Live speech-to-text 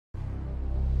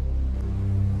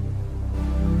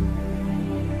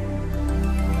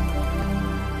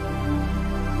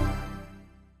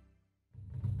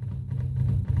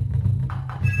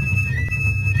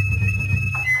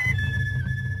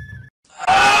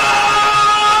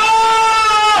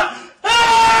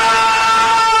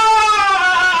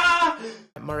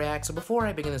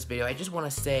I begin this video, I just want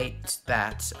to say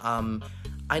that,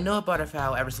 I know about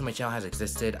how ever since my channel has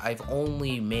existed, I've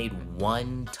only made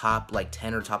one top,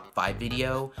 10 or top 5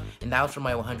 video, and that was for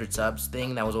my 100 subs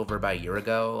thing, that was over about a year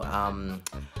ago.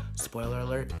 Spoiler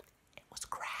alert, it was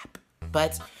crap.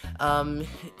 But,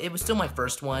 it was still my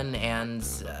first one, and,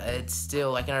 it's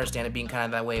still, I can understand it being kind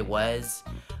of that way it was.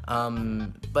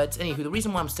 But anywho, the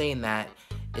reason why I'm saying that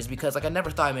is because, I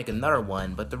never thought I'd make another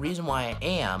one, but the reason why I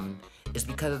am is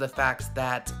because of the fact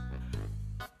that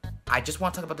I just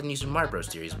want to talk about the new Super Mario Bros.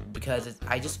 Series, because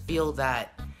I just feel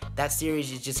that that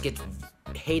series just gets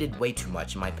hated way too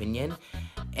much, in my opinion.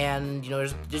 And, you know,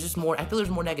 there's just more, I feel there's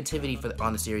more negativity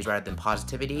on the series rather than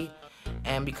positivity.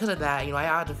 And because of that, you know,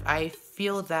 I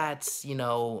feel that, you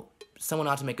know, someone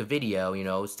ought to make a video, you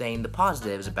know, saying the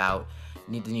positives about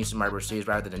the new Super Mario Bros. Series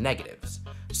rather than the negatives.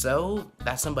 So,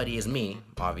 that somebody is me,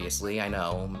 obviously, I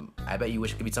know. I bet you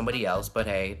wish it could be somebody else, but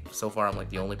hey, so far I'm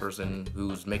the only person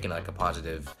who's making a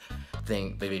positive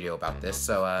video about this,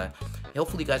 so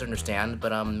hopefully you guys understand.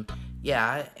 But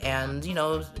yeah, and you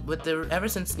know, ever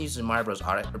since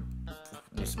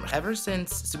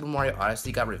Super Mario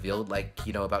Odyssey got revealed,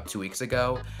 you know, about 2 weeks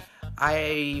ago, I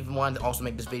even wanted to also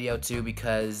make this video too,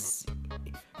 because,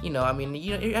 you know, I mean,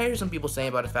 you know, I hear some people saying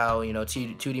about how, you know,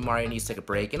 2D Mario needs to take a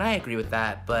break, and I agree with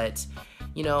that, but,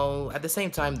 you know, at the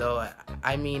same time, though,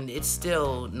 I mean, it's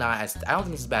still not as, I don't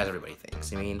think it's as bad as everybody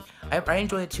thinks. I mean, I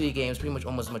enjoy the 2D games pretty much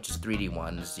almost as much as 3D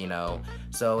ones, you know,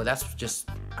 so that's just,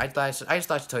 I just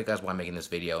thought to tell you guys why I'm making this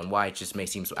video, and why it just may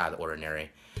seem so out of the ordinary.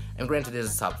 And granted, this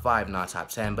is top 5, not top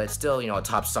 10, but it's still, you know, a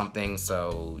top something,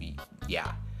 so,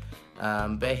 yeah.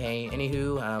 But hey,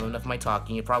 anywho, enough of my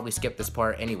talking. You probably skipped this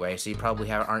part anyway, so you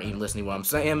probably aren't even listening to what I'm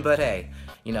saying, but hey,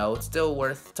 you know, it's still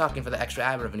worth talking for the extra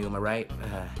ad revenue, am I right?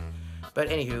 But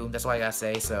anywho, that's all I gotta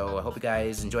say, so I hope you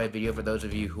guys enjoy the video for those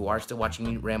of you who are still watching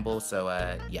me ramble, so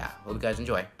yeah, hope you guys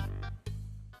enjoy.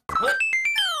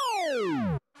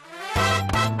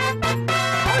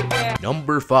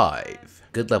 Number 5.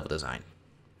 Good level design.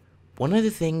 One of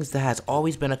the things that has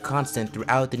always been a constant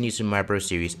throughout the new Super Mario Bros.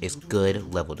 Series is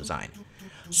good level design.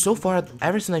 So far,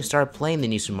 ever since I started playing the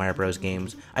new Super Mario Bros.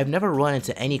 Games, I've never run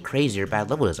into any crazy or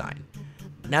bad level design.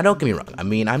 Now don't get me wrong, I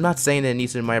mean, I'm not saying that the new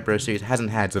Super Mario Bros. Series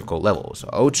hasn't had difficult levels.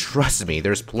 Oh, trust me,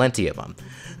 there's plenty of them.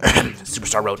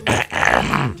 Superstar Road.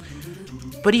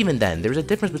 But even then, there's a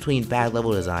difference between bad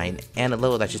level design and a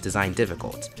level that's just designed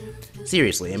difficult.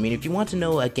 Seriously, I mean, if you want to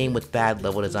know a game with bad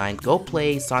level design, go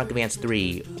play Sonic Advance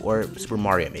 3 or Super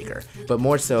Mario Maker. But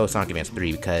more so Sonic Advance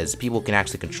 3, because people can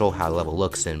actually control how the level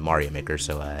looks in Mario Maker,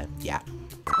 so yeah.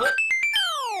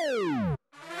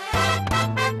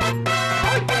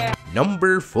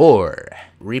 Number 4.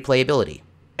 Replayability.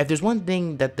 If there's one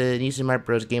thing that the new Super Mario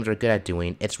Bros. Games are good at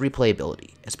doing, it's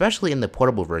replayability. Especially in the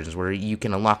portable versions where you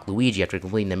can unlock Luigi after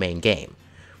completing the main game.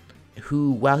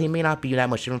 Who, while he may not be that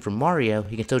much different from Mario,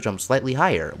 he can still jump slightly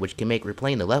higher, which can make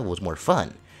replaying the levels more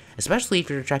fun. Especially if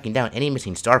you're tracking down any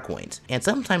missing star coins. And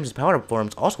sometimes his power-up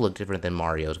forms also look different than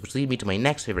Mario's, which leads me to my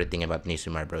next favorite thing about the new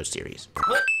Super Mario Bros. Series.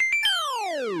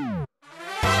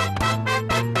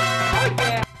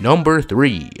 Number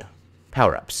 3.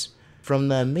 Power-ups. From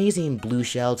the amazing blue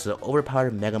shell to the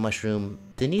overpowered mega mushroom,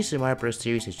 the new Super Mario Bros.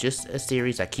 Series is just a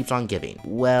series that keeps on giving.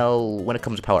 Well, when it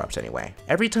comes to power-ups anyway.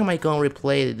 Every time I go and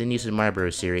replay the new Super Mario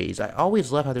Bros. Series, I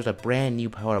always love how there's a brand new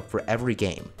power-up for every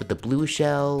game, with the blue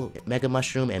shell, mega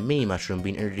mushroom, and mini mushroom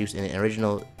being introduced in the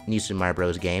original new Super Mario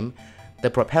Bros. Game, the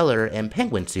propeller and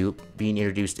penguin suit being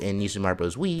introduced in New Super Mario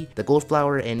Bros. Wii, the gold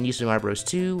flower in New Super Mario Bros.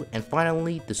 2, and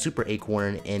finally, the super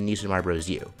acorn in New Super Mario Bros.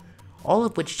 U. All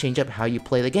of which change up how you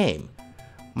play the game.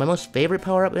 My most favorite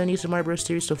power-up in the new Super Mario Bros.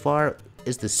 Series so far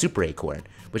is the Super Acorn,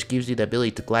 which gives you the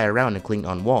ability to glide around and cling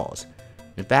on walls.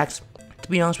 In fact, to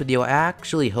be honest with you, I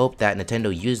actually hope that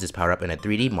Nintendo used this power-up in a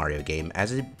 3D Mario game,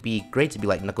 as it'd be great to be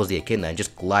like Knuckles the Echidna and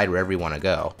just glide wherever you want to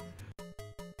go.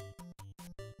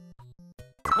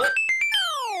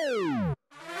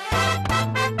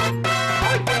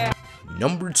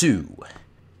 Number 2.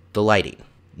 The lighting.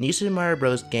 New Super Mario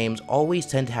Bros. Games always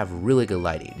tend to have really good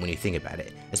lighting when you think about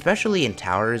it, especially in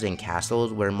towers and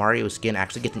castles where Mario's skin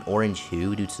actually gets an orange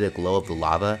hue due to the glow of the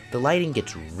lava. The lighting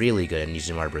gets really good in New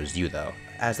Super Mario Bros. U though,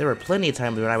 as there were plenty of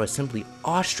times when I was simply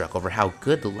awestruck over how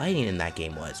good the lighting in that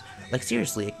game was. Like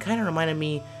seriously, it kind of reminded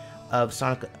me of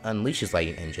Sonic Unleashed's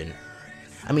lighting engine.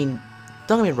 I mean,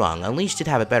 don't get me wrong, Unleashed did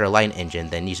have a better lighting engine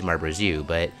than New Super Mario Bros. U,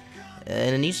 but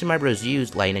the New Super Mario Bros.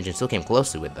 U's lighting engine still came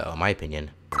close to it though, in my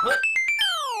opinion.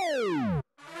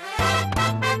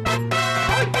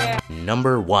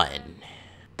 Number 1.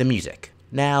 The music.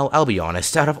 Now, I'll be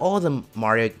honest, out of all the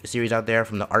Mario series out there,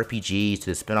 from the RPGs to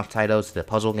the spin-off titles to the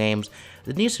puzzle games,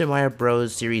 the new Super Mario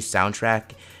Bros. Series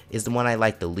soundtrack is the one I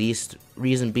like the least,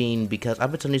 reason being because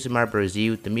up until New Super Mario Bros.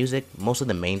 U, the music, most of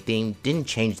the main theme, didn't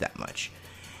change that much.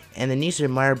 And the new Super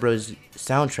Mario Bros.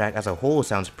 Soundtrack as a whole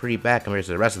sounds pretty bad compared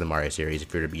to the rest of the Mario series,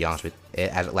 if you're to be honest with it,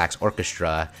 as it lacks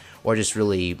orchestra, or just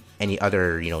really any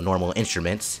other, normal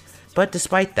instruments. But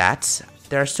despite that,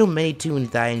 there are still many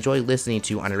tunes that I enjoy listening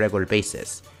to on a regular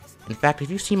basis. In fact, if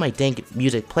you've seen my dank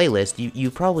music playlist,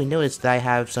 you probably noticed that I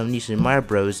have some new Super Mario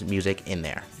Bros. Music in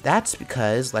there. That's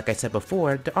because, like I said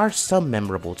before, there are some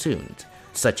memorable tunes,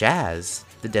 such as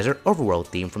the Desert Overworld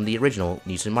theme from the original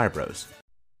New Super Mario Bros.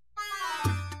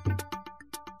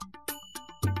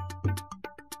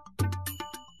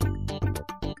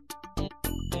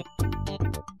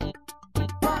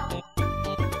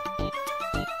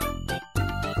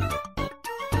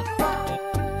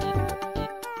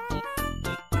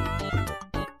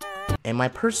 And my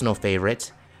personal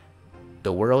favorite,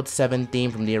 the World 7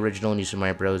 theme from the original New Super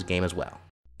Mario Bros. Game as well.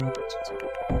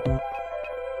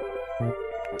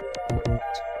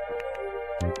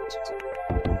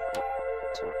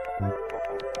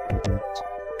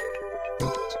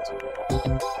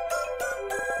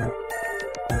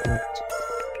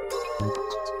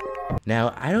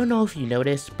 Now, I don't know if you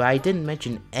noticed, but I didn't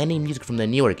mention any music from the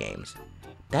newer games.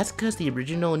 That's because the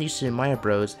original New Super Mario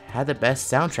Bros. Had the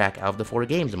best soundtrack out of the 4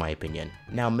 games in my opinion.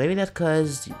 Now maybe that's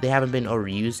because they haven't been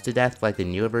overused to death like the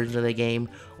newer versions of the game,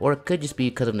 or it could just be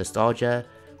because of nostalgia.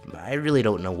 I really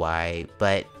don't know why,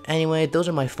 but anyway, those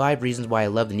are my 5 reasons why I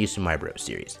love the New Super Mario Bros.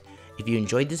 Series. If you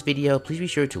enjoyed this video, please be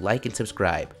sure to like and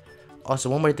subscribe. Also,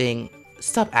 one more thing,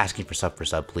 stop asking for sub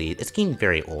please, it's getting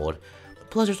very old.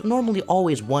 Plus there's normally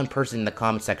always one person in the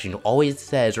comment section who always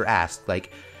says or asks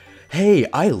like, "Hey,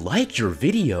 I liked your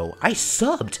video, I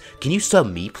subbed, can you sub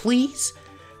me please?"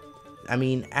 I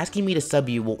mean, asking me to sub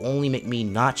you will only make me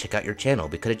not check out your channel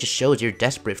because it just shows you're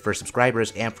desperate for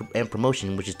subscribers and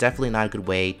promotion, which is definitely not a good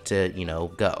way to,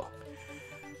 go.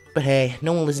 But hey,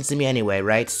 no one listens to me anyway,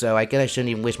 right? So I guess I shouldn't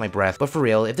even waste my breath. But for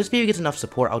real, if this video gets enough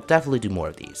support, I'll definitely do more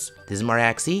of these. This is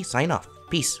waaaaay, sign off.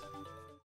 Peace.